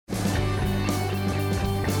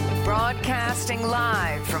Broadcasting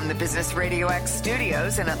live from the Business Radio X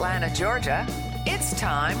studios in Atlanta, Georgia, it's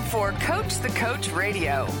time for Coach the Coach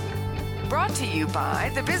Radio. Brought to you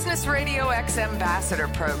by the Business Radio X Ambassador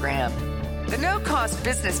Program, the no-cost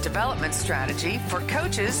business development strategy for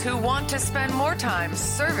coaches who want to spend more time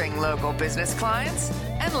serving local business clients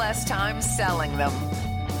and less time selling them.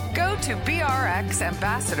 Go to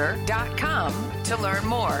brxambassador.com to learn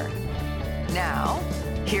more. Now,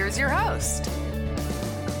 here's your host.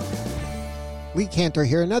 Lee Cantor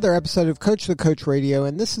here, another episode of Coach the Coach Radio,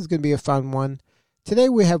 and this is going to be a fun one. Today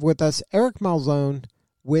we have with us Eric Malzone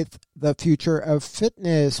with The Future of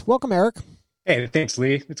Fitness. Welcome, Eric. Hey, thanks,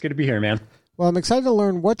 Lee. It's good to be here, man. Well, I'm excited to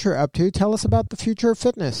learn what you're up to. Tell us about The Future of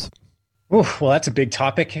Fitness. Oh, well, that's a big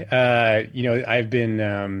topic. I've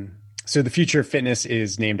been... So The Future of Fitness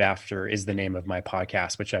is the name of my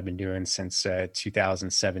podcast, which I've been doing since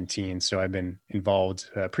 2017. So I've been involved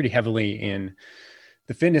pretty heavily in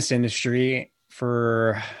the fitness industry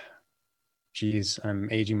for, I'm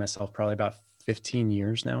aging myself, probably about 15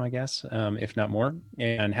 years now, I guess, if not more.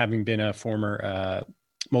 And having been a former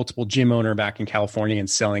multiple gym owner back in California and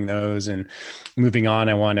selling those and moving on,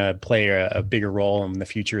 I want to play a bigger role in the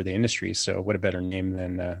future of the industry. So what a better name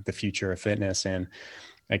than The Future of Fitness. And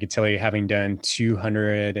I could tell you, having done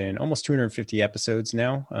 200 and almost 250 episodes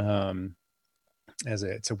now,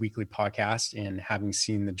 it's a weekly podcast, and having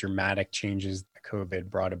seen the dramatic changes that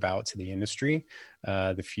COVID brought about to the industry,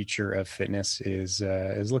 the future of fitness is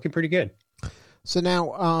looking pretty good. So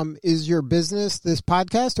now, is your business this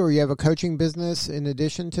podcast, or you have a coaching business in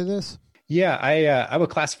addition to this? Yeah, I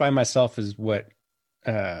would classify myself as what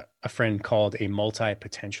a friend called a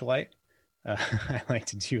multi-potentialite. I like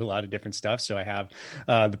to do a lot of different stuff. So I have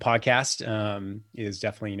the podcast is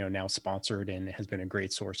definitely, now sponsored and has been a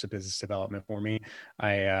great source of business development for me.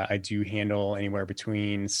 I do handle anywhere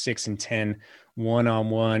between 6 and 10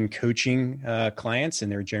 one-on-one coaching clients,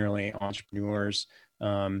 and they're generally entrepreneurs,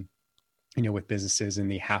 with businesses in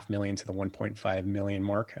the $500,000 to the 1.5 million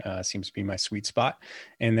mark seems to be my sweet spot.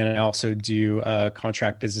 And then I also do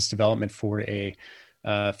contract business development for a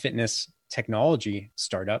fitness technology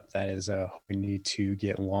startup that is hoping to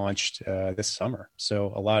get launched this summer.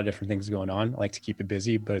 So a lot of different things going on. I like to keep it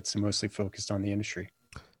busy, but it's mostly focused on the industry.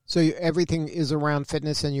 So everything is around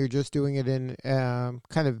fitness, and you're just doing it in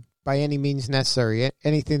kind of by any means necessary.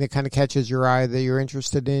 Anything that kind of catches your eye that you're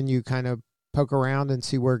interested in, you kind of poke around and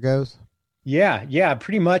see where it goes? Yeah,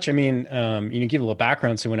 pretty much. I mean, give a little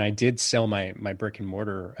background. So when I did sell my brick and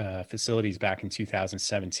mortar facilities back in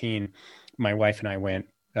 2017, my wife and I went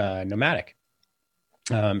nomadic.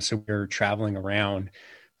 So we were traveling around,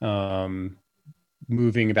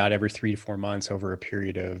 moving about every 3 to 4 months over a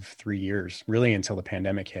period of 3 years, really until the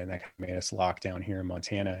pandemic hit, and that made us lock down here in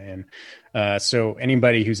Montana. And so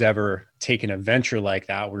anybody who's ever taken a venture like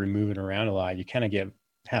that, where you're moving around a lot, you kind of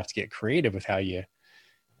have to get creative with how you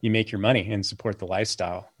make your money and support the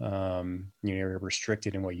lifestyle. You're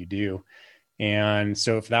restricted in what you do. And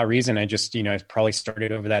so for that reason, I just, I probably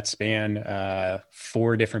started over that span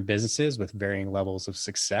 4 different businesses with varying levels of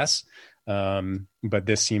success. But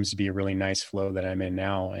this seems to be a really nice flow that I'm in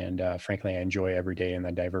now. And frankly, I enjoy every day and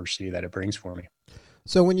the diversity that it brings for me.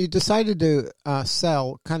 So when you decided to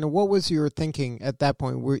sell, kind of what was your thinking at that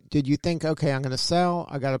point? Did you think, okay, I'm going to sell,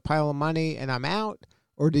 I got a pile of money and I'm out?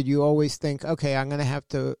 Or did you always think, okay, I'm going to have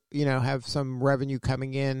to, have some revenue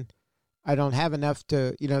coming in? I don't have enough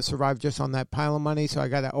to, survive just on that pile of money. So I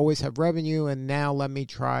got to always have revenue. And now let me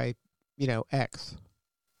try, X.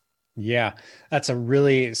 Yeah, so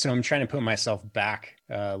I'm trying to put myself back,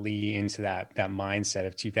 Lee, into that mindset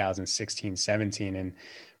of 2016, 17. And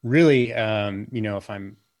really, if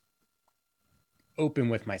I'm open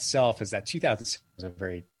with myself, is that 2006 was a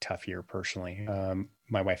very tough year personally.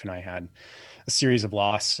 My wife and I had a series of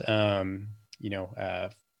loss,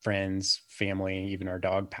 friends, family, even our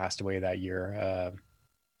dog passed away that year,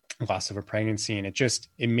 loss of a pregnancy. And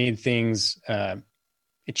it made things,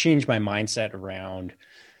 it changed my mindset around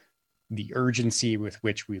the urgency with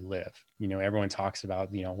which we live. Everyone talks about,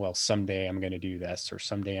 well, someday I'm going to do this, or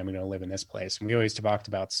someday I'm going to live in this place. And we always talked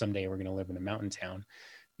about someday we're going to live in a mountain town.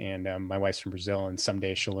 And my wife's from Brazil, and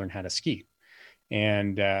someday she'll learn how to ski.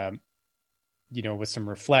 And, with some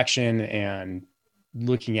reflection and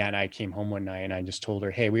looking at, I came home one night and I just told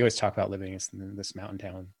her, hey, we always talk about living in this mountain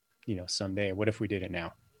town, someday. What if we did it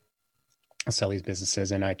now? I'll sell these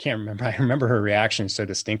businesses. And I remember her reaction so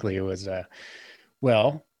distinctly. It was,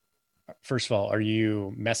 well, first of all, are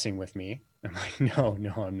you messing with me? I'm like, no,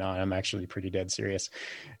 I'm not. I'm actually pretty dead serious.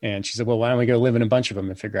 And she said, well, why don't we go live in a bunch of them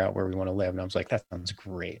and figure out where we want to live? And I was like, that sounds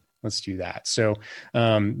great. let's do that. So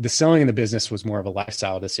the selling of the business was more of a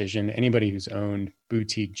lifestyle decision. Anybody who's owned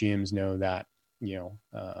boutique gyms know that,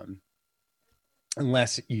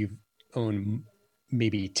 unless you've owned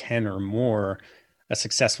maybe 10 or more, a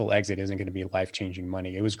successful exit isn't going to be life-changing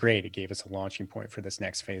money. It was great. It gave us a launching point for this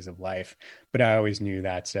next phase of life. But I always knew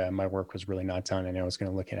that my work was really not done, and I was going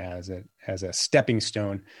to look at it as a stepping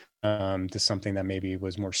stone to something that maybe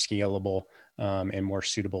was more scalable and more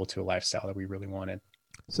suitable to a lifestyle that we really wanted.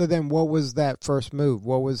 So then what was that first move?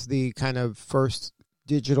 What was the kind of first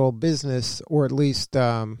digital business, or at least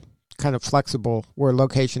kind of flexible, where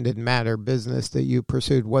location didn't matter, business that you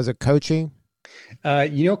pursued? Was it coaching?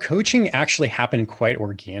 Coaching actually happened quite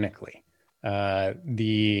organically. I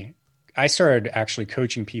started actually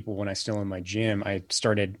coaching people when I was still in my gym. I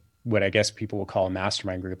started what I guess people will call a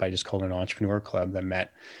mastermind group. I just called it an entrepreneur club that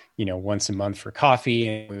met, once a month for coffee,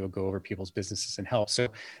 and we would go over people's businesses and help. So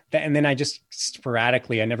and then I just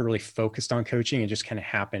sporadically, I never really focused on coaching. It just kind of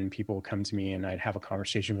happened. People would come to me and I'd have a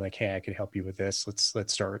conversation like, hey, I could help you with this.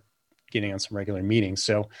 Let's start getting on some regular meetings.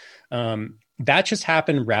 So that just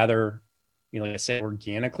happened rather, like I said,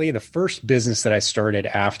 organically. The first business that I started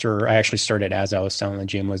after I actually started as I was selling the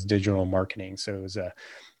gym was digital marketing. So it was a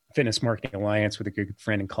fitness marketing alliance with a good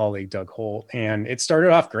friend and colleague, Doug Holt. And it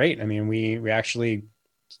started off great. I mean, we actually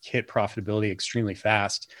hit profitability extremely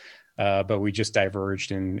fast, but we just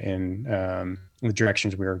diverged in the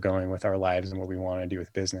directions we were going with our lives and what we wanted to do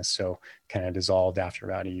with business. So kind of dissolved after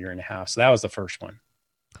about a year and a half. So that was the first one.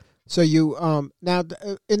 So you, now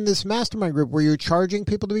in this mastermind group, were you charging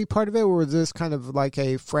people to be part of it, or was this kind of like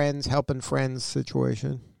a friends helping friends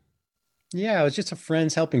situation? Yeah, it was just a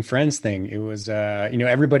friends helping friends thing. It was,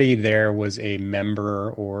 everybody there was a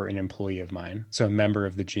member or an employee of mine. So a member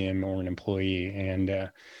of the gym or an employee. And,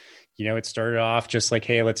 it started off just like,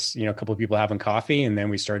 hey, let's, a couple of people having coffee. And then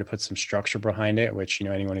we started to put some structure behind it, which,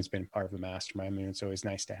 anyone who's been part of the mastermind, it's always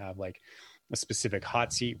nice to have like a specific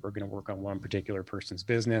hot seat. We're going to work on one particular person's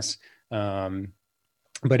business. But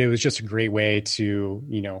it was just a great way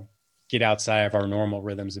to, get outside of our normal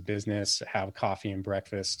rhythms of business, have coffee and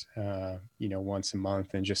breakfast, once a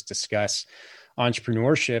month, and just discuss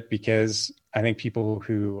entrepreneurship, because I think people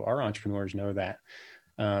who are entrepreneurs know that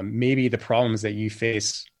maybe the problems that you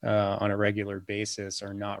face on a regular basis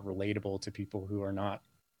are not relatable to people who are not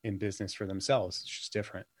in business for themselves. It's just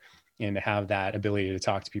different. And to have that ability to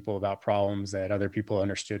talk to people about problems that other people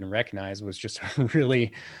understood and recognized was just a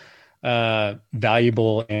really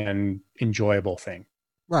valuable and enjoyable thing.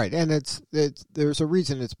 Right. And there's a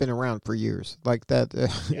reason it's been around for years like that.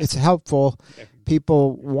 It's helpful.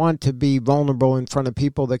 People want to be vulnerable in front of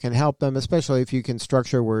people that can help them, especially if you can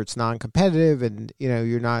structure where it's non-competitive and,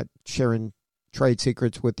 you're not sharing trade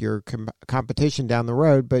secrets with your competition down the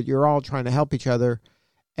road, but you're all trying to help each other.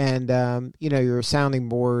 And, you're a sounding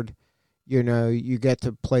board. You get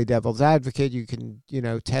to play devil's advocate. You can,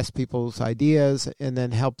 test people's ideas and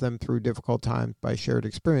then help them through difficult times by shared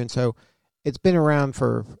experience. So it's been around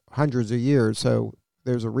for hundreds of years, so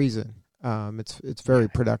there's a reason. It's very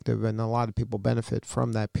productive, and a lot of people benefit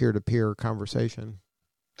from that peer-to-peer conversation.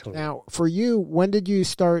 Totally. Now, for you, when did you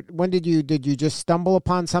start? Did you just stumble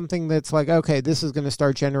upon something that's like, okay, this is going to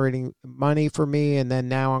start generating money for me, and then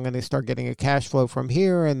now I'm going to start getting a cash flow from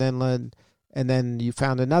here, and then you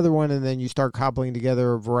found another one, and then you start cobbling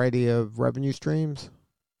together a variety of revenue streams?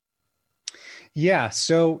 Yeah.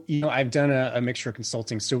 So, I've done a mixture of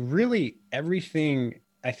consulting. So really everything,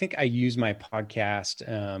 I think I use my podcast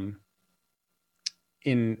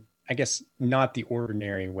in, I guess, not the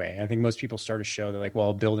ordinary way. I think most people start a show, they're like, well,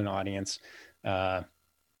 I'll build an audience. I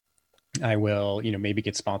will, maybe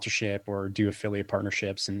get sponsorship or do affiliate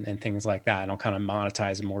partnerships and things like that. And I'll kind of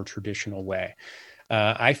monetize a more traditional way.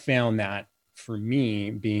 I found that for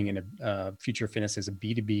me, being in a Future Fitness as a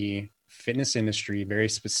B2B fitness industry, very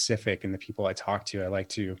specific in the people I talk to, I like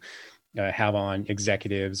to have on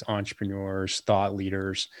executives, entrepreneurs, thought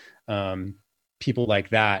leaders, people like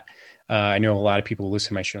that. I know a lot of people who listen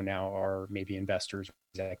to my show now are maybe investors,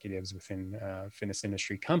 executives within fitness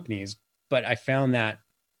industry companies. But I found that,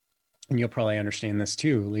 and you'll probably understand this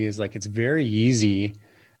too, Lee, is like, it's very easy.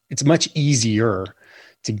 It's much easier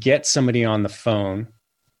to get somebody on the phone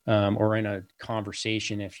or in a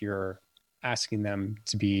conversation if you're asking them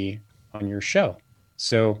to be on your show.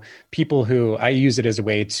 So people who, I use it as a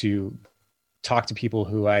way to talk to people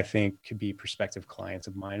who I think could be prospective clients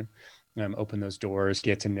of mine, open those doors,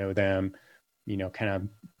 get to know them, kind of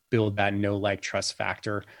build that know, like, trust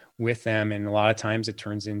factor with them. And a lot of times it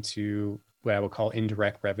turns into what I would call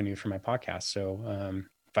indirect revenue for my podcast. So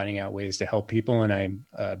finding out ways to help people. And I'm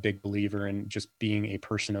a big believer in just being a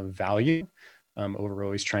person of value over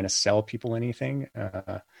always trying to sell people anything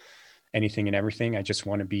and everything. I just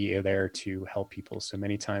want to be there to help people. So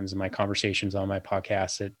many times in my conversations on my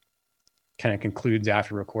podcast, it kind of concludes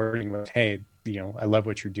after recording with, hey, I love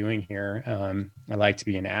what you're doing here. I like to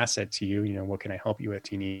be an asset to you. What can I help you with?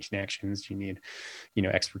 Do you need connections? Do you need,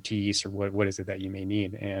 expertise, or what is it that you may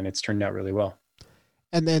need? And it's turned out really well.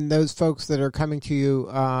 And then those folks that are coming to you,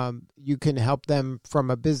 you can help them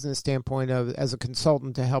from a business standpoint as a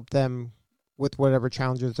consultant to help them with whatever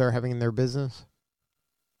challenges they're having in their business.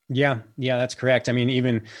 Yeah, that's correct. I mean,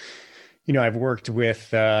 even, I've worked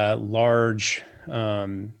with large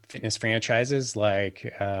fitness franchises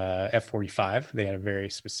like F45. They had a very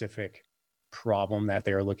specific problem that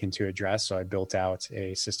they were looking to address. So I built out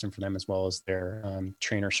a system for them as well as their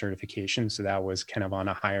trainer certification. So that was kind of on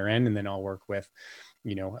a higher end. And then I'll work with,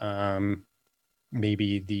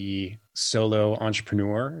 maybe the solo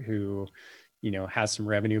entrepreneur who, has some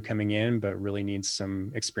revenue coming in, but really needs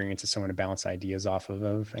some experience as someone to bounce ideas off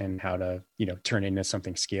of and how to, turn into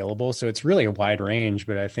something scalable. So it's really a wide range,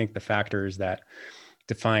 but I think the factors that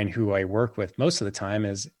define who I work with most of the time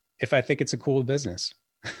is if I think it's a cool business.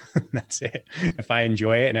 That's it. If I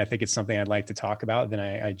enjoy it and I think it's something I'd like to talk about, then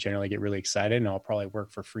I generally get really excited, and I'll probably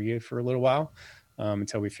work for free for a little while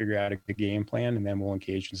until we figure out a good game plan, and then we'll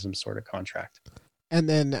engage in some sort of contract. And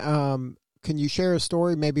then can you share a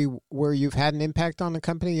story maybe where you've had an impact on the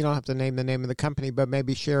company? You don't have to name the name of the company, but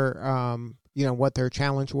maybe share, what their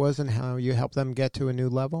challenge was and how you helped them get to a new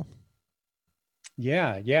level.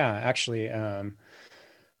 Yeah. Actually,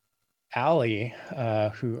 Allie,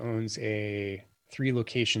 who owns a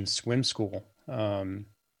 3-location swim school in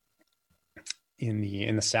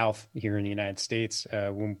the South here in the United States,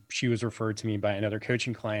 when she was referred to me by another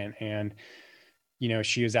coaching client, and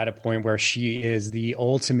she is at a point where she is the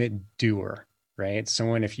ultimate doer, right?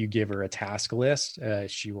 Someone, if you give her a task list,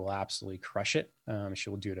 she will absolutely crush it. She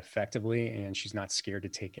will do it effectively, and she's not scared to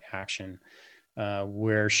take action.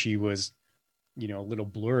 Where she was, a little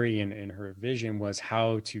blurry in her vision was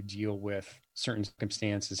how to deal with certain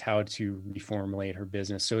circumstances, how to reformulate her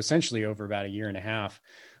business. So essentially over about 1.5 years,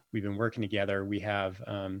 we've been working together. We have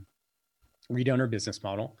redone her business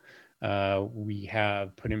model. We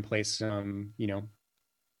have put in place some,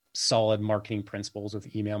 solid marketing principles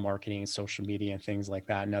with email marketing, social media, and things like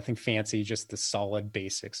that. Nothing fancy, just the solid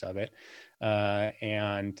basics of it.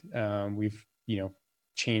 And we've,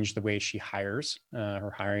 changed the way she hires,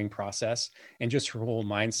 her hiring process, and just her whole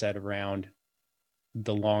mindset around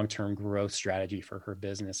the long-term growth strategy for her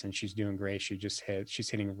business. And she's doing great. She's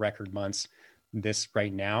hitting record months this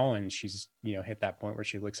right now. And she's, hit that point where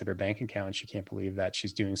she looks at her bank account and she can't believe that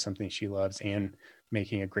she's doing something she loves and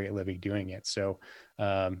making a great living doing it. So,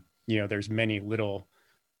 there's many little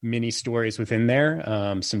mini stories within there,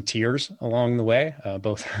 some tears along the way,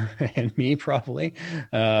 both her and me probably.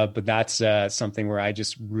 But that's something where I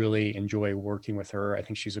just really enjoy working with her. I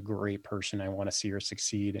think she's a great person. I want to see her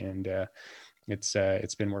succeed. And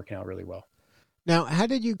it's been working out really well. Now, how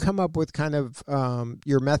did you come up with kind of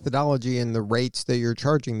your methodology and the rates that you're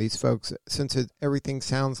charging these folks? Since everything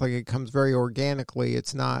sounds like it comes very organically,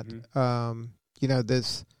 it's not,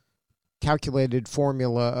 this calculated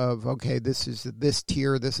formula of, okay, this is this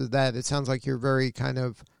tier, this is that. It sounds like you're very kind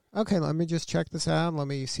of, okay, let me just check this out. Let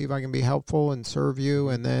me see if I can be helpful and serve you.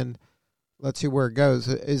 And then let's see where it goes.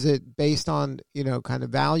 Is it based on, kind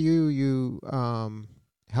of value you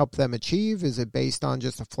help them achieve? Is it based on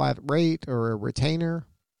just a flat rate or a retainer?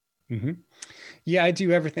 Mm-hmm. Yeah, I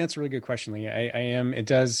do everything. That's a really good question, Lee.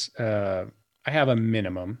 I have a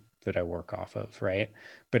minimum that I work off of, right?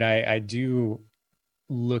 But I do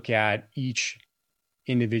look at each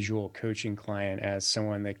individual coaching client as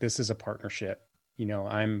someone like, this is a partnership.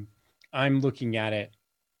 I'm looking at it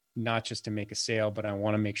not just to make a sale, but I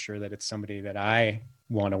want to make sure that it's somebody that I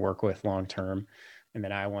want to work with long-term and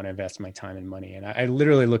that I want to invest my time and money. And I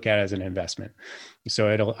literally look at it as an investment.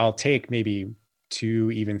 So I'll take maybe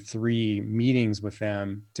 2, even 3 meetings with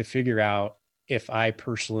them to figure out if I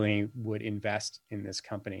personally would invest in this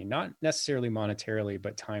company, not necessarily monetarily,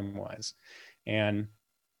 but time-wise. And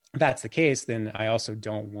if that's the case, then I also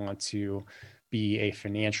don't want to be a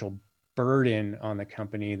financial burden on the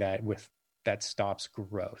company that stops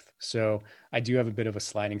growth. So I do have a bit of a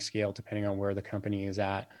sliding scale depending on where the company is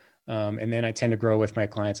at. And then I tend to grow with my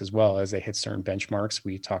clients as well. As they hit certain benchmarks,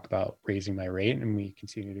 we talk about raising my rate and we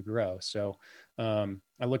continue to grow. So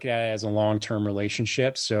I look at it as a long-term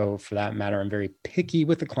relationship. So for that matter, I'm very picky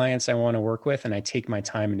with the clients I want to work with, and I take my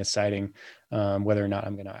time in deciding whether or not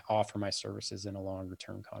I'm going to offer my services in a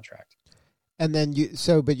longer-term contract. And then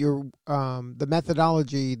the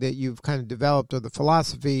methodology that you've kind of developed, or the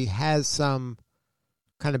philosophy, has some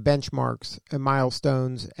kind of benchmarks and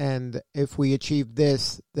milestones, and if we achieve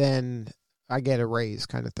this, then I get a raise,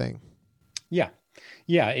 kind of thing. Yeah.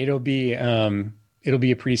 It'll be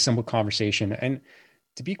a pretty simple conversation. And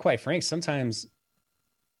to be quite frank, sometimes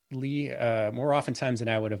Lee, more oftentimes than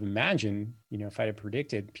I would have imagined, if I had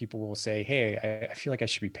predicted, people will say, "Hey, I feel like I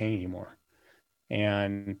should be paying you more."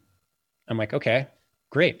 And I'm like, okay,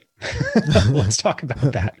 great. Let's talk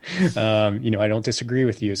about that. I don't disagree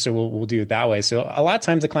with you. So we'll do it that way. So a lot of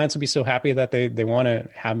times the clients will be so happy that they want to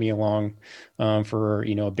have me along, for,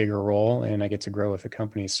 a bigger role, and I get to grow with the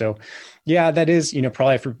company. So yeah, that is,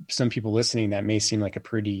 probably for some people listening, that may seem like a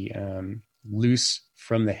pretty, loose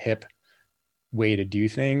from the hip way to do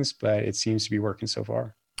things, but it seems to be working so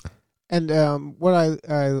far. And what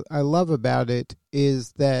I love about it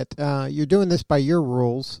is that you're doing this by your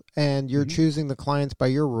rules, and you're choosing the clients by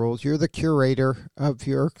your rules. You're the curator of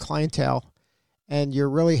your clientele, and you're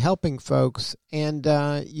really helping folks. And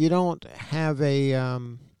you don't have a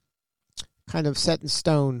kind of set in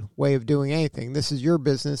stone way of doing anything. This is your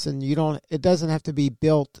business, and it doesn't have to be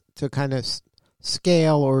built to kind of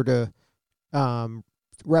scale or to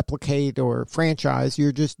replicate or franchise.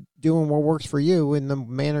 You're just doing what works for you in the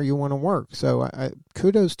manner you want to work. So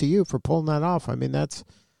kudos to you for pulling that off. I mean, that's,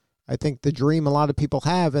 I think, the dream a lot of people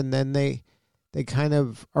have, and then they kind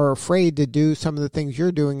of are afraid to do some of the things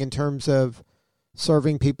you're doing in terms of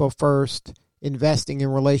serving people first, investing in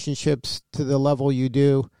relationships to the level you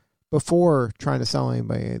do before trying to sell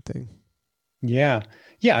anybody anything. Yeah.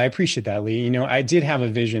 I appreciate that, Lee. I did have a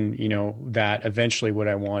vision, that eventually what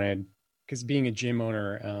I wanted, because being a gym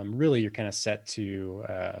owner, really you're kind of set to,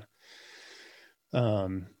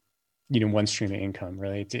 one stream of income.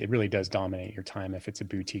 Really, it really does dominate your time if it's a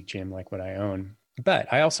boutique gym like what I own. But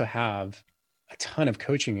I also have a ton of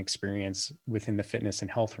coaching experience within the fitness and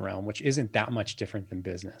health realm, which isn't that much different than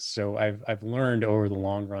business. So I've learned over the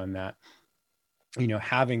long run that,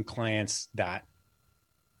 having clients that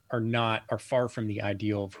are far from the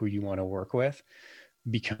ideal of who you want to work with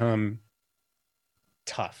become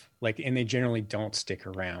tough. And they generally don't stick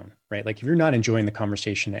around, right? Like if you're not enjoying the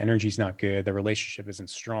conversation, the energy's not good, the relationship isn't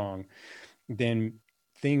strong, then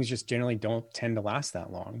things just generally don't tend to last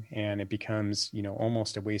that long. And it becomes,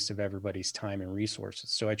 almost a waste of everybody's time and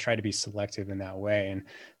resources. So I try to be selective in that way.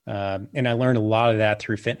 And I learned a lot of that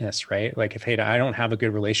through fitness, right? Like if, hey, I don't have a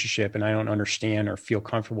good relationship and I don't understand or feel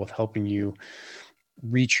comfortable with helping you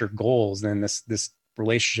reach your goals, then this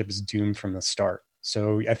relationship is doomed from the start.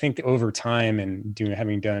 So I think over time and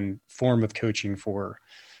having done form of coaching for,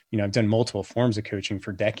 I've done multiple forms of coaching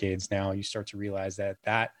for decades now, you start to realize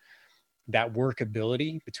that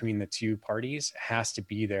workability between the two parties has to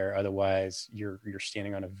be there. Otherwise you're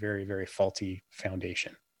standing on a very, very faulty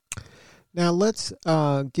foundation. Now let's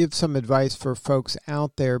give some advice for folks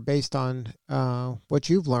out there based on what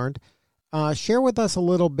you've learned. Share with us a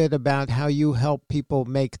little bit about how you help people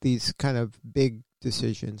make these kind of big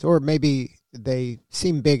decisions, or maybe they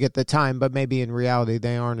seem big at the time, but maybe in reality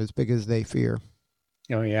they aren't as big as they fear.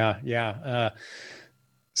 Oh yeah.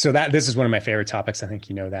 So this is one of my favorite topics. I think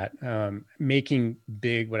that making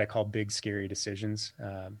big, what I call big, scary decisions,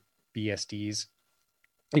 BSDs.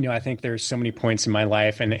 I think there's so many points in my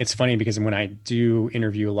life, and it's funny because when I do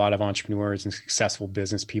interview a lot of entrepreneurs and successful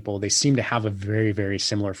business people, they seem to have a very, very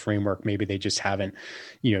similar framework. Maybe they just haven't,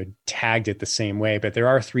 tagged it the same way, but there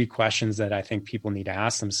are 3 questions that I think people need to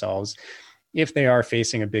ask themselves if they are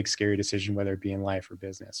facing a big, scary decision, whether it be in life or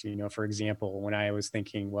business. For example, when I was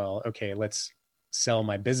thinking, well, okay, let's sell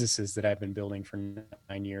my businesses that I've been building for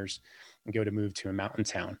 9 years and move to a mountain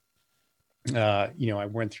town. I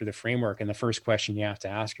went through the framework, and the first question you have to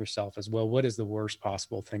ask yourself is, well, what is the worst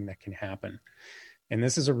possible thing that can happen? And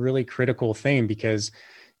this is a really critical thing because,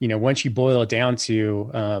 once you boil it down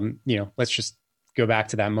to, let's just go back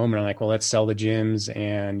to that moment. I'm like, well, let's sell the gyms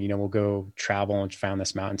and, we'll go travel and found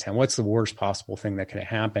this mountain town. What's the worst possible thing that could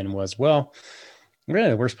happen? Was, well, really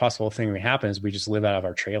the worst possible thing that happen is we just live out of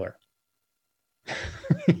our trailer.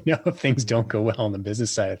 If things don't go well on the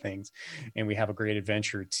business side of things and we have a great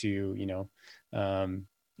adventure to, and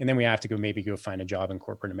then we have to go find a job in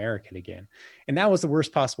corporate America again. And that was the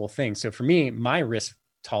worst possible thing. So for me, my risk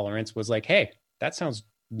tolerance was like, hey, that sounds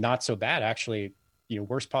not so bad. Actually,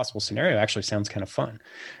 worst possible scenario actually sounds kind of fun.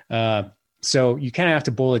 So you kind of have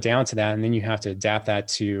to boil it down to that. And then you have to adapt that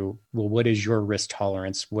to, well, what is your risk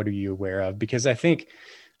tolerance? What are you aware of? Because I think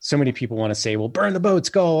so many people want to say, well, burn the boats,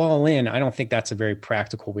 go all in. I don't think that's a very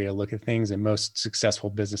practical way to look at things. And most successful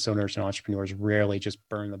business owners and entrepreneurs rarely just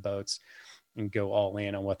burn the boats and go all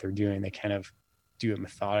in on what they're doing. They kind of do it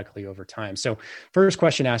methodically over time. So first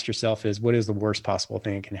question to ask yourself is, what is the worst possible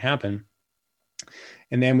thing that can happen?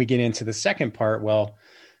 And then we get into the second part. Well,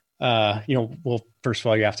 first of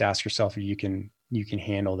all, you have to ask yourself if you can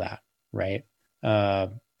handle that. Right.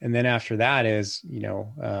 And then after that is,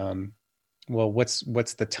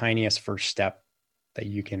 what's the tiniest first step that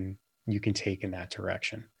you can take in that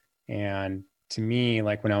direction? And to me,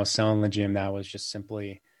 like when I was selling the gym, that was just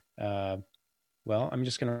simply, I'm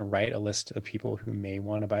just going to write a list of people who may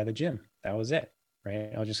want to buy the gym. That was it.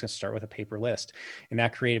 Right. I was just going to start with a paper list, and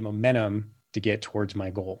that created momentum to get towards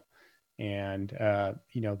my goal. And,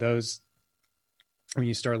 those, when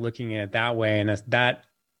you start looking at it that way, and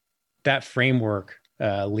that framework,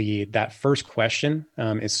 Lee, that first question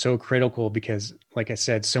is so critical because, like I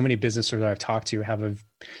said, so many business owners I've talked to have a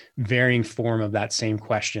varying form of that same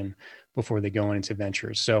question before they go into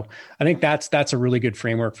ventures. So I think that's a really good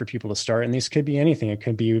framework for people to start. And this could be anything. It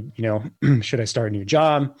could be, should I start a new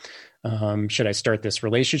job? Should I start this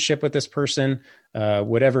relationship with this person?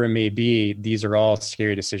 Whatever it may be, these are all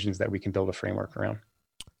scary decisions that we can build a framework around.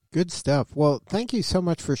 Good stuff. Well, thank you so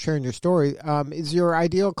much for sharing your story. Is your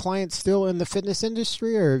ideal client still in the fitness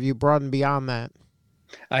industry, or have you broadened beyond that?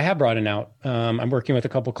 I have broadened out. I'm working with a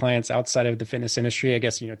couple clients outside of the fitness industry. I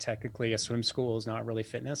guess, technically a swim school is not really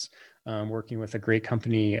fitness. Working with a great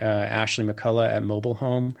company, Ashley McCullough at Mobile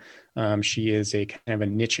Home. She is a kind of a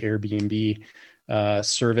niche Airbnb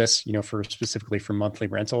service, specifically for monthly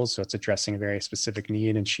rentals. So it's addressing a very specific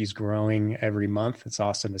need, and she's growing every month. It's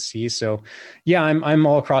awesome to see. So yeah, I'm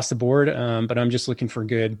all across the board. But I'm just looking for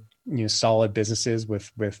good, solid businesses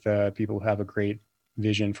with people who have a great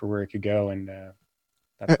vision for where it could go. And,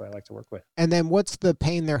 that's what I like to work with. And then what's the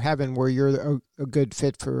pain they're having where you're a good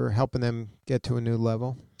fit for helping them get to a new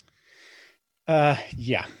level?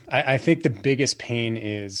 I think the biggest pain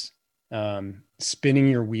is spinning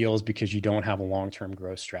your wheels because you don't have a long-term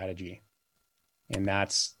growth strategy. And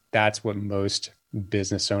that's what most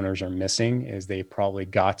business owners are missing, is they probably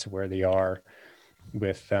got to where they are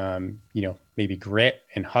with, maybe grit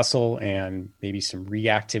and hustle and maybe some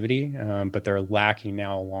reactivity, but they're lacking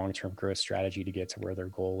now a long-term growth strategy to get to where their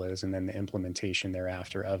goal is, and then the implementation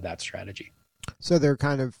thereafter of that strategy. So they're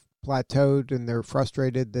kind of plateaued and they're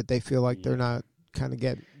frustrated that they feel like they're not kind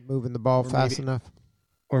of moving the ball fast enough.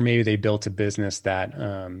 Or maybe they built a business that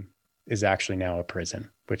is actually now a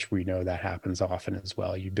prison, which we know that happens often as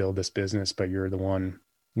well. You build this business, but you're the one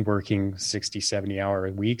working 60,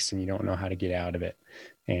 70-hour weeks and you don't know how to get out of it.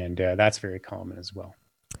 And that's very common as well.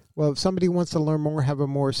 Well, if somebody wants to learn more, have a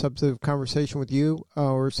more substantive conversation with you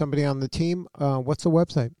or somebody on the team, what's the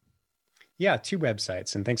website? Yeah, 2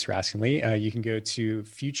 websites. And thanks for asking, Lee. You can go to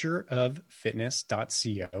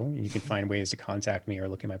futureoffitness.co. You can find ways to contact me or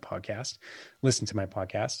look at my podcast, listen to my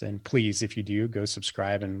podcast. And please, if you do, go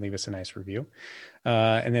subscribe and leave us a nice review.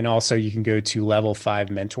 And then also you can go to Level 5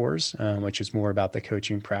 Mentors, which is more about the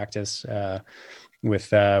coaching practice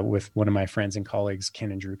with one of my friends and colleagues,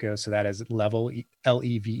 Ken Andruko. So that is Level, Level,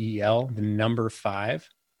 the number 5,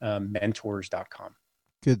 mentors.com.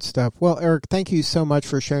 Good stuff. Well, Eric, thank you so much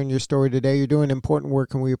for sharing your story today. You're doing important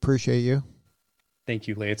work, and we appreciate you. Thank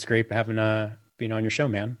you, Lee. It's great being on your show,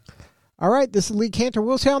 man. All right, this is Lee Cantor.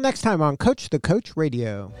 We'll see you all next time on Coach the Coach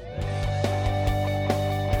Radio.